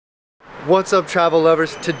What's up, travel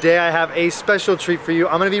lovers? Today I have a special treat for you.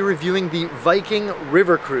 I'm going to be reviewing the Viking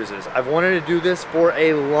River Cruises. I've wanted to do this for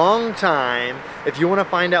a long time. If you want to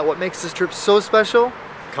find out what makes this trip so special,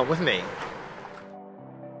 come with me.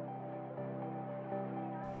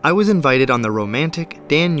 I was invited on the Romantic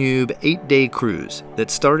Danube 8-day cruise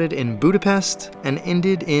that started in Budapest and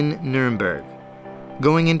ended in Nuremberg.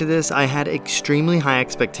 Going into this, I had extremely high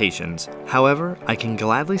expectations. However, I can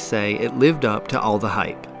gladly say it lived up to all the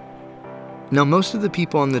hype. Now, most of the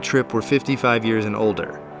people on the trip were 55 years and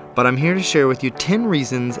older, but I'm here to share with you 10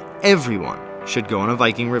 reasons everyone should go on a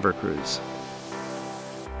Viking River Cruise.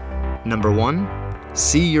 Number 1,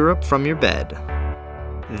 see Europe from your bed.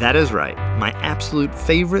 That is right, my absolute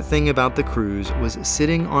favorite thing about the cruise was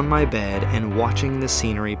sitting on my bed and watching the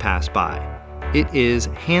scenery pass by. It is,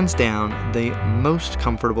 hands down, the most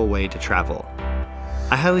comfortable way to travel.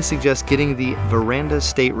 I highly suggest getting the veranda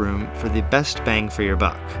stateroom for the best bang for your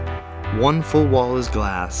buck. One full wall is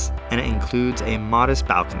glass, and it includes a modest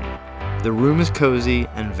balcony. The room is cozy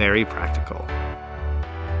and very practical.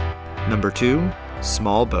 Number 2,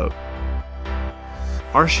 small boat.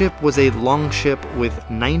 Our ship was a longship with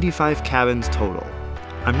 95 cabins total.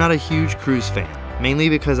 I'm not a huge cruise fan, mainly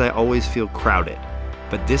because I always feel crowded,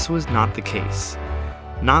 but this was not the case.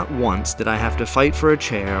 Not once did I have to fight for a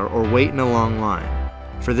chair or wait in a long line.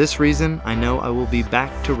 For this reason, I know I will be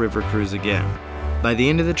back to River Cruise again. By the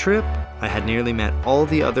end of the trip, I had nearly met all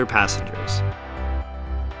the other passengers.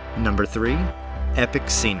 Number 3, epic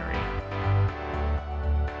scenery.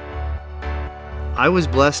 I was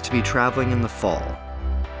blessed to be traveling in the fall.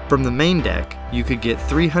 From the main deck, you could get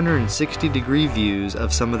 360-degree views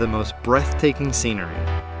of some of the most breathtaking scenery,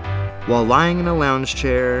 while lying in a lounge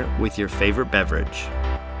chair with your favorite beverage.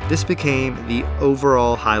 This became the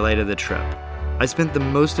overall highlight of the trip. I spent the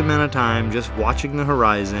most amount of time just watching the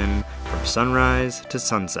horizon from sunrise to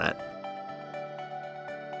sunset.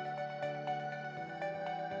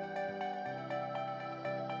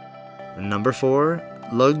 Number 4,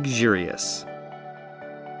 luxurious.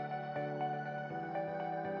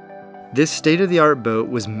 This state-of-the-art boat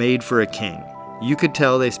was made for a king. You could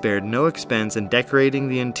tell they spared no expense in decorating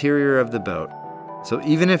the interior of the boat. So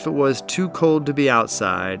even if it was too cold to be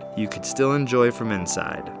outside, you could still enjoy from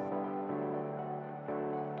inside.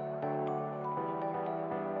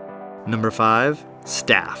 Number 5,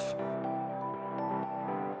 staff.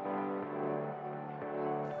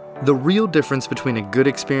 The real difference between a good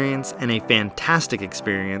experience and a fantastic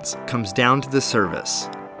experience comes down to the service.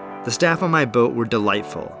 The staff on my boat were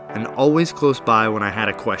delightful and always close by when I had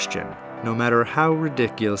a question, no matter how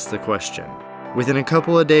ridiculous the question. Within a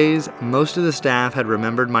couple of days, most of the staff had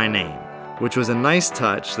remembered my name, which was a nice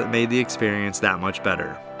touch that made the experience that much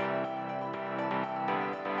better.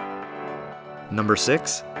 Number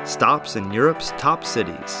 6, stops in Europe's top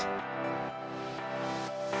cities.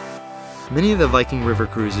 Many of the Viking River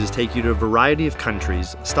Cruises take you to a variety of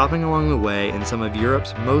countries, stopping along the way in some of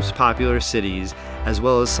Europe's most popular cities, as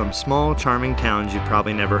well as some small, charming towns you've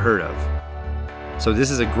probably never heard of. So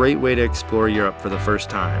this is a great way to explore Europe for the first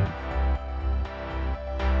time.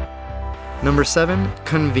 Number 7,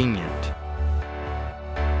 convenient.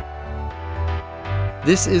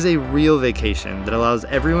 This is a real vacation that allows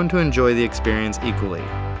everyone to enjoy the experience equally.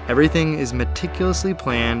 Everything is meticulously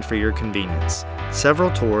planned for your convenience. Several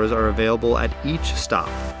tours are available at each stop.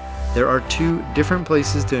 There are 2 different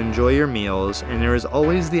places to enjoy your meals, and there is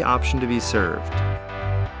always the option to be served.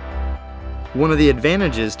 One of the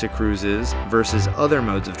advantages to cruises versus other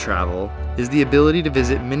modes of travel is the ability to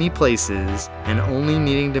visit many places and only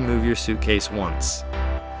needing to move your suitcase once.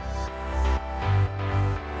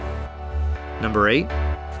 Number 8,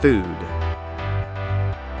 food.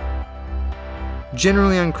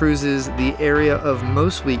 Generally on cruises, the area of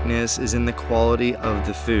most weakness is in the quality of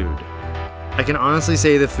the food. I can honestly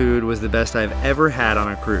say the food was the best I've ever had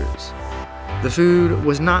on a cruise. The food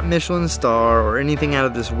was not Michelin star or anything out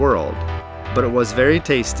of this world, but it was very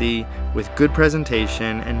tasty, with good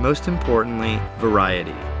presentation, and most importantly,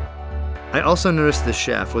 variety. I also noticed the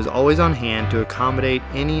chef was always on hand to accommodate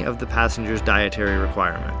any of the passengers' dietary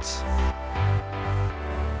requirements.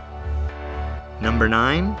 Number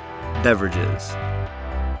 9, beverages.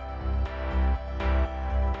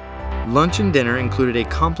 Lunch and dinner included a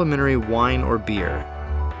complimentary wine or beer.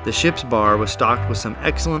 The ship's bar was stocked with some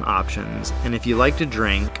excellent options, and if you like to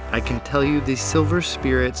drink, I can tell you the Silver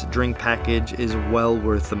Spirits drink package is well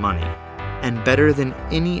worth the money, and better than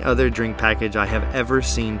any other drink package I have ever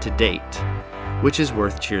seen to date, which is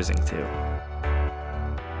worth cheersing to.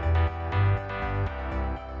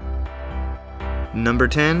 Number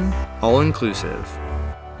 10, all-inclusive.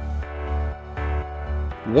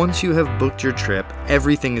 Once you have booked your trip,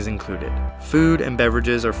 everything is included. Food and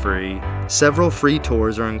beverages are free, several free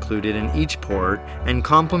tours are included in each port, and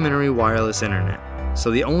complimentary wireless internet. So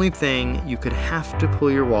the only thing you could have to pull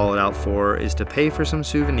your wallet out for is to pay for some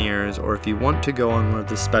souvenirs or if you want to go on one of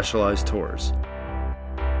the specialized tours.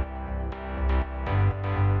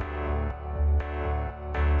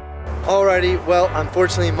 Alrighty, well,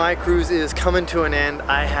 unfortunately my cruise is coming to an end.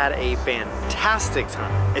 I had a fantastic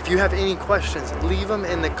time. If you have any questions, leave them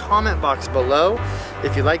in the comment box below.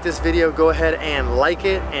 If you like this video, go ahead and like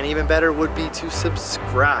it, and even better would be to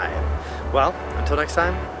subscribe. Well, until next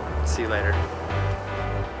time, see you later.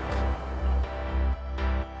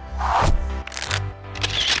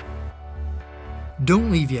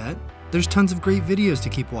 Don't leave yet. There's tons of great videos to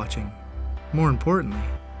keep watching. More importantly,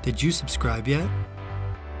 did you subscribe yet?